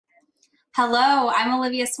Hello, I'm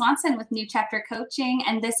Olivia Swanson with New Chapter Coaching,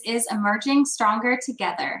 and this is Emerging Stronger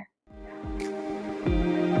Together.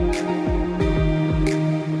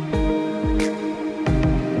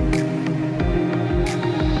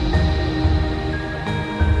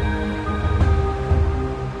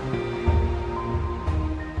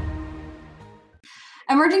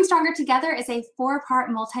 Emerging Stronger Together is a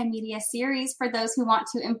 4-part multimedia series for those who want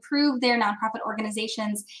to improve their nonprofit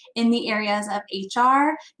organizations in the areas of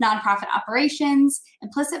HR, nonprofit operations,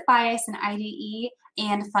 implicit bias and IDE,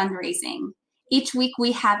 and fundraising. Each week,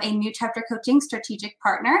 we have a New Chapter Coaching strategic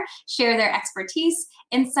partner share their expertise,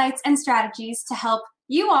 insights, and strategies to help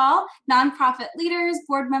you all, nonprofit leaders,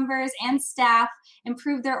 board members, and staff,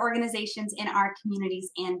 improve their organizations in our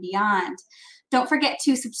communities and beyond. Don't forget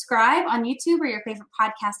to subscribe on YouTube or your favorite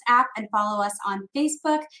podcast app and follow us on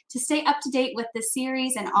Facebook to stay up to date with the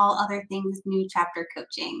series and all other things New Chapter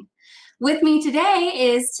Coaching. With me today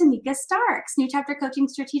is Tanika Starks, New Chapter Coaching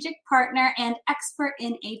strategic partner and expert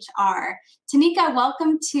in HR. Tanika,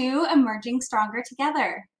 welcome to Emerging Stronger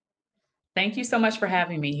Together. Thank you so much for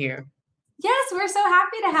having me here. Yes, we're so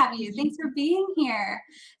happy to have you. Thanks for being here.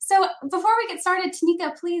 So before we get started,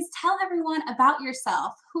 Tanika, please tell everyone about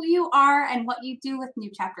yourself, who you are, and what you do with New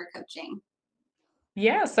Chapter Coaching.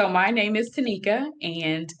 Yeah, so my name is Tanika,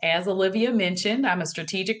 and as Olivia mentioned, I'm a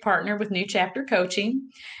strategic partner with New Chapter Coaching.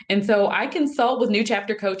 And so I consult with New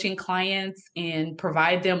Chapter Coaching clients and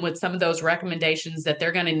provide them with some of those recommendations that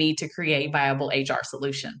they're going to need to create viable HR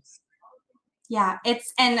solutions. Yeah,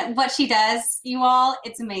 and what she does, you all,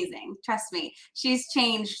 it's amazing. Trust me. She's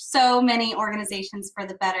changed so many organizations for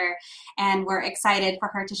the better, and we're excited for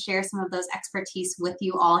her to share some of those expertise with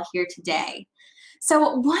you all here today.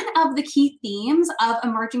 So one of the key themes of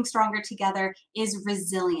Emerging Stronger Together is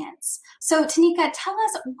resilience. So Tanika, tell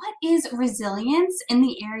us, what is resilience in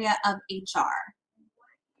the area of HR?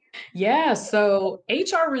 Yeah, so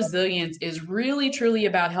HR resilience is really truly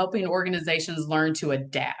about helping organizations learn to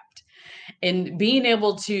adapt and being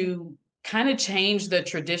able to kind of change the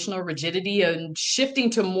traditional rigidity and shifting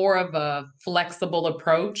to more of a flexible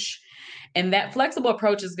approach. And that flexible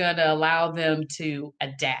approach is going to allow them to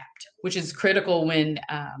adapt, which is critical when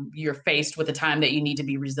you're faced with a time that you need to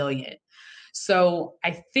be resilient. So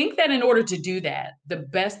I think that in order to do that, the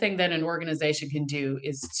best thing that an organization can do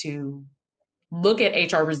is to look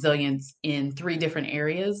at HR resilience in 3 different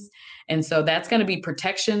areas. And so that's going to be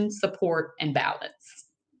protection, support, and balance.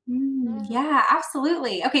 Yeah,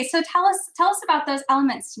 absolutely. Okay, so tell us about those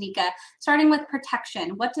elements, Tanika, starting with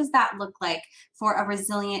protection. What does that look like for a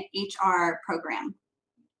resilient HR program?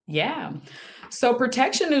 Yeah. So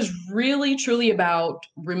protection is really truly about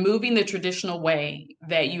removing the traditional way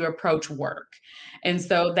that you approach work. And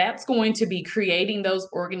so that's going to be creating those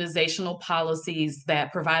organizational policies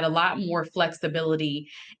that provide a lot more flexibility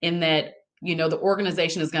in that, the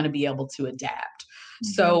organization is going to be able to adapt.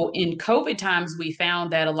 So in COVID times, we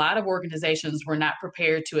found that a lot of organizations were not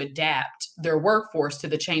prepared to adapt their workforce to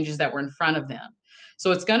the changes that were in front of them.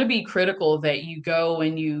 So it's going to be critical that you go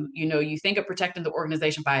and you think of protecting the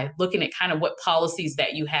organization by looking at kind of what policies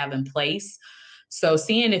that you have in place. So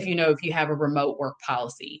seeing if you have a remote work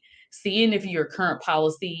policy, seeing if your current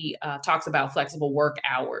policy talks about flexible work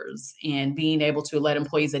hours and being able to let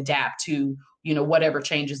employees adapt to whatever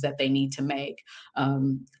changes that they need to make.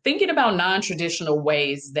 Thinking about non-traditional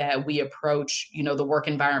ways that we approach the work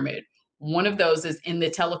environment. One of those is in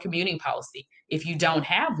the telecommuting policy. If you don't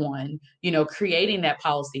have one, creating that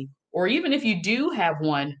policy, or even if you do have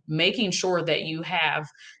one, making sure that you have,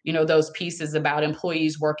 those pieces about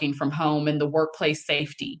employees working from home and the workplace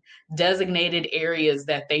safety, designated areas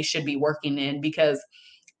that they should be working in, because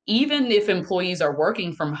even if employees are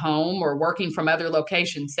working from home or working from other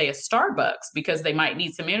locations, say a Starbucks, because they might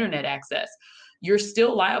need some internet access, you're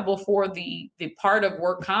still liable for the part of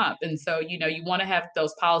work comp. And so, you want to have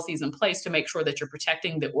those policies in place to make sure that you're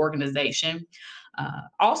protecting the organization.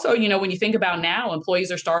 Also, when you think about now,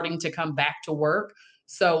 employees are starting to come back to work.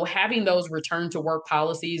 So having those return to work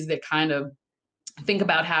policies that kind of think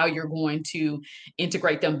about how you're going to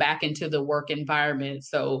integrate them back into the work environment.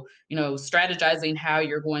 So, strategizing how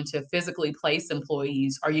you're going to physically place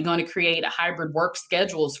employees. Are you going to create a hybrid work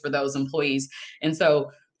schedules for those employees? And so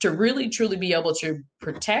to really truly be able to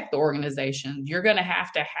protect the organization, you're going to have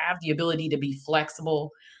the ability to be flexible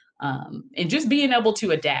and just being able to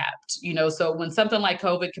adapt. So when something like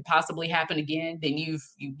COVID could possibly happen again, then you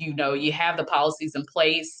have the policies in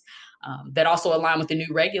place that also align with the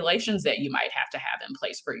new regulations that you might have to have in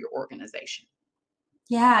place for your organization.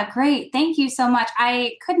 Yeah, great. Thank you so much.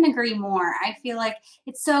 I couldn't agree more. I feel like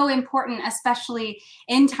it's so important, especially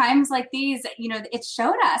in times like these. It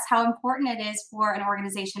showed us how important it is for an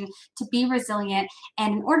organization to be resilient.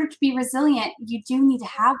 And in order to be resilient, you do need to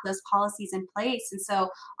have those policies in place. And so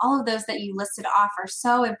all of those that you listed off are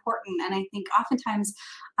so important. And I think oftentimes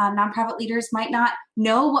nonprofit leaders might not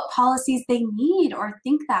know what policies they need or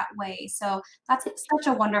think that way. So that's such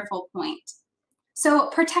a wonderful point. So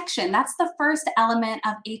protection, that's the first element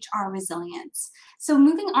of HR resilience. So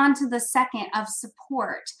moving on to the second of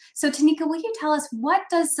support. So Tanika, will you tell us, what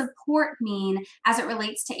does support mean as it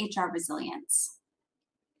relates to HR resilience?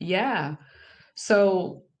 Yeah.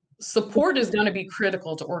 So support is going to be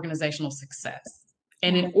critical to organizational success.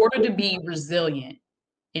 And in order to be resilient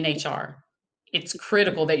in HR, it's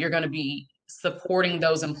critical that you're going to be supporting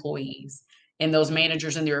those employees and those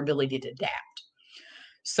managers in their ability to adapt.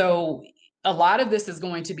 So a lot of this is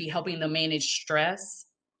going to be helping them manage stress,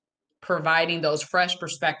 providing those fresh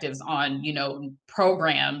perspectives on,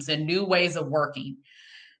 programs and new ways of working,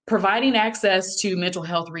 providing access to mental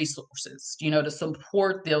health resources, to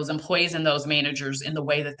support those employees and those managers in the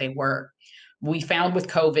way that they work. We found with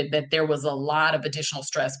COVID that there was a lot of additional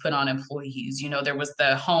stress put on employees. There was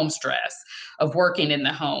the home stress of working in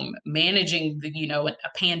the home, managing a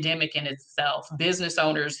pandemic in itself, business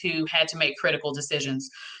owners who had to make critical decisions.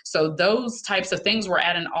 So those types of things were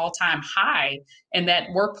at an all-time high, and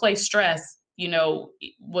that workplace stress,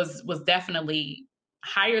 was definitely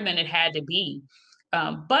higher than it had to be.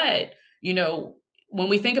 But when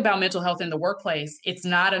we think about mental health in the workplace, it's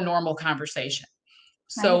not a normal conversation.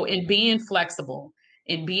 So in being flexible,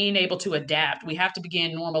 in being able to adapt, we have to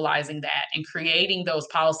begin normalizing that and creating those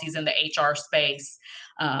policies in the HR space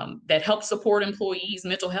that help support employees'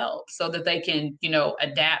 mental health so that they can,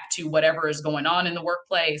 adapt to whatever is going on in the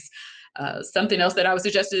workplace. Something else that I would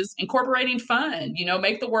suggest is incorporating fun,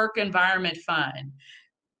 make the work environment fun.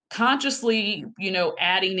 Consciously,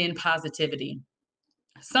 adding in positivity.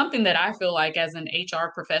 Something that I feel like as an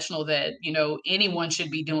HR professional that, anyone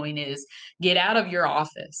should be doing is get out of your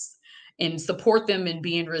office and support them in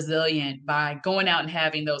being resilient by going out and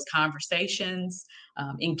having those conversations,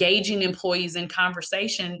 engaging employees in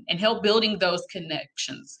conversation and help building those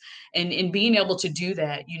connections. And in being able to do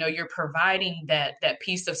that, you're providing that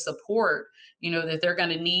piece of support, that they're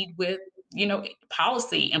going to need with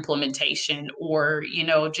policy implementation or,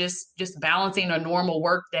 just balancing a normal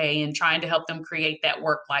work day and trying to help them create that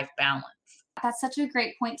work-life balance. That's such a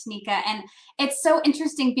great point, Tanika. And it's so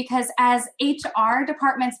interesting because as HR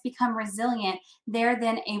departments become resilient, they're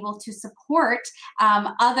then able to support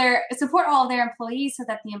all of their employees so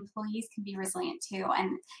that the employees can be resilient too.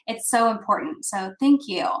 And it's so important. So thank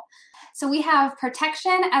you. So we have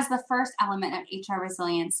protection as the first element of HR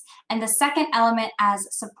resilience and the second element as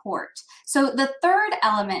support. So the third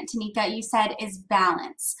element, Tanika, you said is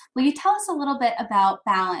balance. Will you tell us a little bit about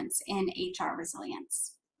balance in HR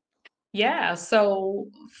resilience? Yeah, so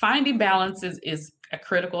finding balance is a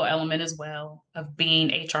critical element as well of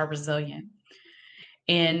being HR resilient.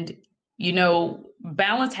 And,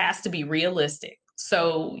 balance has to be realistic.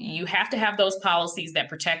 So you have to have those policies that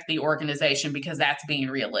protect the organization because that's being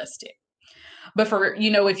realistic. But for,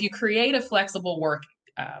 if you create a flexible work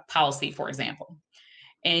policy, for example,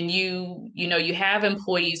 and you have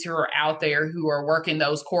employees who are out there who are working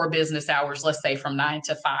those core business hours, let's say from 9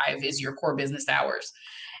 to 5 is your core business hours.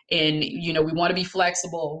 And, we want to be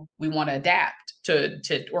flexible. We want to adapt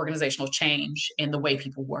to organizational change in the way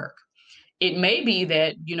people work. It may be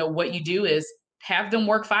that, what you do is have them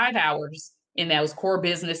work 5 hours in those core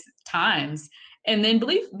business times and then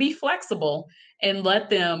be flexible and let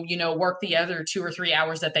them, work the other 2 or 3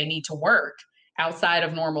 hours that they need to work outside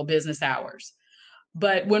of normal business hours.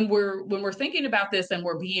 But when we're thinking about this and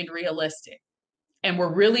we're being realistic, and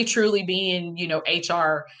we're really truly being,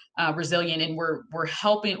 HR resilient, and we're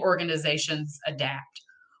helping organizations adapt.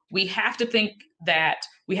 We have to think that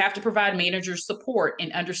we have to provide managers support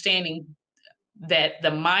in understanding that the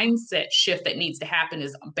mindset shift that needs to happen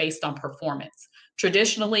is based on performance.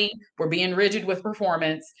 Traditionally, we're being rigid with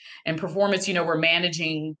performance, and performance, we're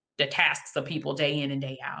managing the tasks of people day in and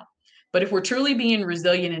day out. But if we're truly being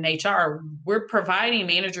resilient in HR, we're providing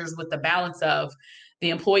managers with the balance of the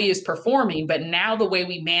employee is performing, but now the way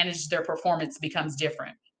we manage their performance becomes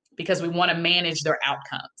different because we want to manage their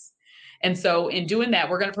outcomes. And so in doing that,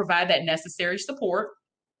 we're going to provide that necessary support,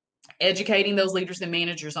 educating those leaders and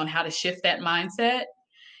managers on how to shift that mindset.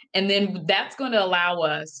 And then that's going to allow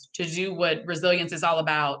us to do what resilience is all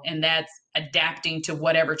about, and that's adapting to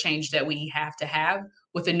whatever change that we have to have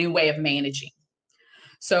with a new way of managing.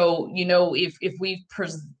 So, if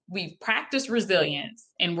we've practiced resilience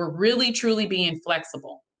and we're really truly being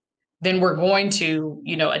flexible, then we're going to,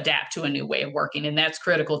 adapt to a new way of working. And that's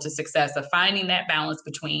critical to success, of finding that balance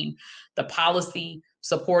between the policy,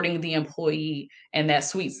 supporting the employee, and that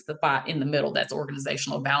sweet spot in the middle. That's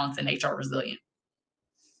organizational balance and HR resilience.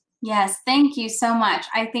 Yes, thank you so much.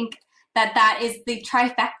 I think that is the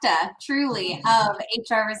trifecta, truly, of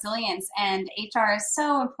HR resilience. And HR is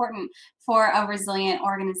so important for a resilient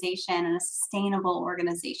organization and a sustainable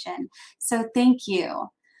organization. So thank you.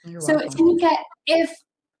 You're so, welcome. Tanika, if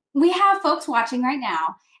we have folks watching right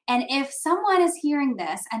now, and if someone is hearing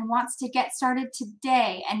this and wants to get started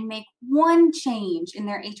today and make one change in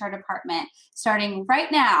their HR department, starting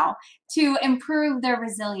right now, to improve their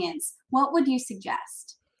resilience, what would you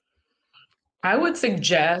suggest? I would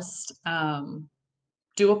suggest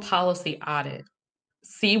do a policy audit.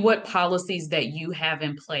 See what policies that you have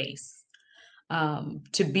in place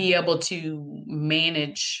to be able to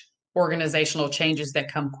manage organizational changes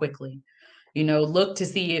that come quickly. Look to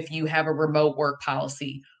see if you have a remote work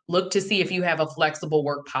policy. Look to see if you have a flexible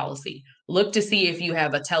work policy. Look to see if you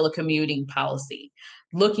have a telecommuting policy.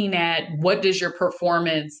 Looking at what does your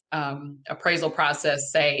performance appraisal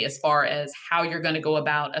process say as far as how you're going to go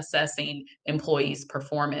about assessing employees'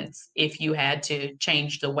 performance if you had to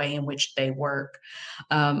change the way in which they work.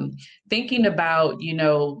 Thinking about,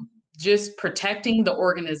 just protecting the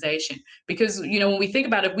organization, because when we think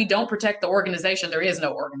about it, if we don't protect the organization, there is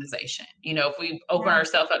no organization. If we open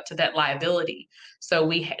ourselves up to that liability, so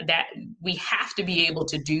we have to be able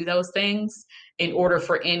to do those things in order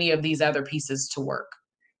for any of these other pieces to work.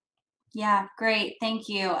 Yeah, great. Thank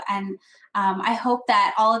you. And I hope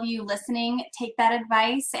that all of you listening take that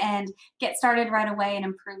advice and get started right away in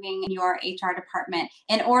improving your HR department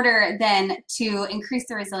in order then to increase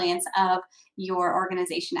the resilience of your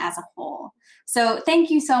organization as a whole. So thank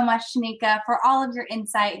you so much, Tanika, for all of your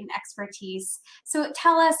insight and expertise. So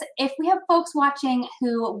tell us, if we have folks watching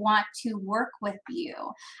who want to work with you,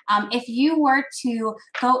 if you were to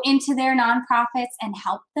go into their nonprofits and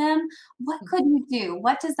help them, what could you do?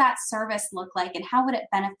 What does that service look like, and how would it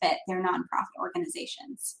benefit their nonprofit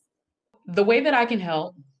organizations? The way that I can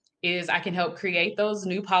help is I can help create those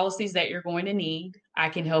new policies that you're going to need. I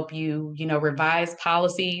can help you, revise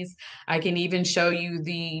policies. I can even show you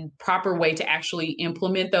the proper way to actually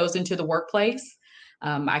implement those into the workplace.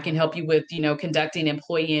 I can help you with, conducting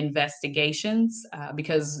employee investigations,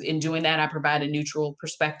 because in doing that, I provide a neutral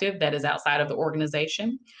perspective that is outside of the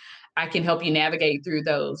organization. I can help you navigate through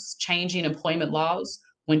those changing employment laws.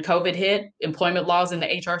 When COVID hit, employment laws in the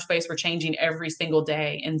HR space were changing every single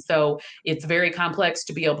day. And so it's very complex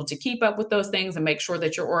to be able to keep up with those things and make sure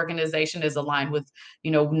that your organization is aligned with,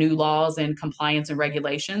 new laws and compliance and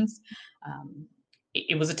regulations.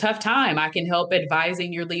 It was a tough time. I can help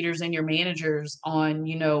advising your leaders and your managers on,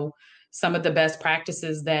 some of the best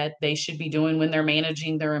practices that they should be doing when they're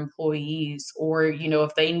managing their employees, or,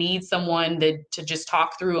 if they need someone to just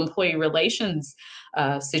talk through employee relations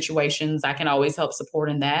situations, I can always help support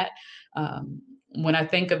in that. When I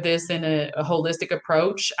think of this in a holistic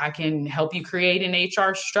approach, I can help you create an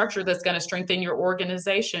HR structure that's going to strengthen your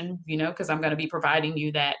organization, because I'm going to be providing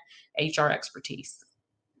you that HR expertise.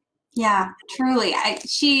 Yeah, truly.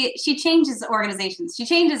 She changes organizations. She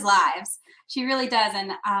changes lives. She really does.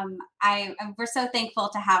 And we're so thankful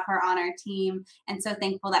to have her on our team, and so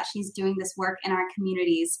thankful that she's doing this work in our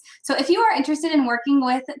communities. So if you are interested in working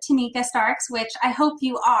with Tanika Starks, which I hope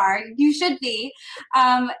you are, you should be,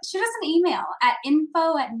 shoot us an email at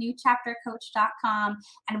info@newchaptercoach.com,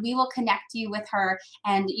 and we will connect you with her,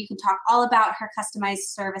 and you can talk all about her customized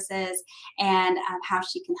services and how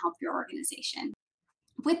she can help your organization.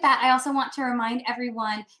 With that, I also want to remind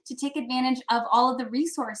everyone to take advantage of all of the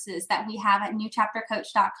resources that we have at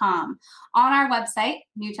newchaptercoach.com. On our website,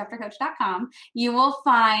 newchaptercoach.com, you will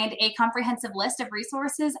find a comprehensive list of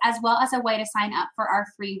resources, as well as a way to sign up for our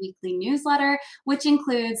free weekly newsletter, which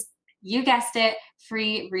includes, you guessed it,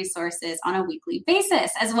 free resources on a weekly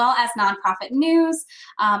basis, as well as nonprofit news,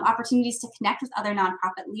 opportunities to connect with other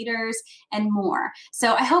nonprofit leaders, and more.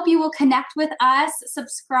 So I hope you will connect with us,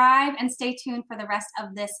 subscribe, and stay tuned for the rest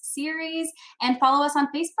of this series, and follow us on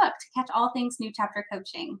Facebook to catch all things New Chapter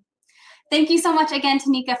Coaching. Thank you so much again,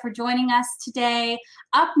 Tanika, for joining us today.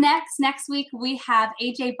 Up next week, we have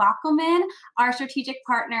AJ Bockelman, our strategic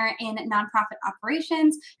partner in nonprofit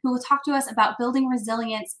operations, who will talk to us about building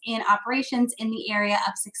resilience in operations in the area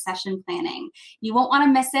of succession planning. You won't want to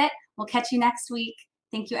miss it. We'll catch you next week.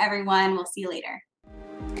 Thank you, everyone. We'll see you later.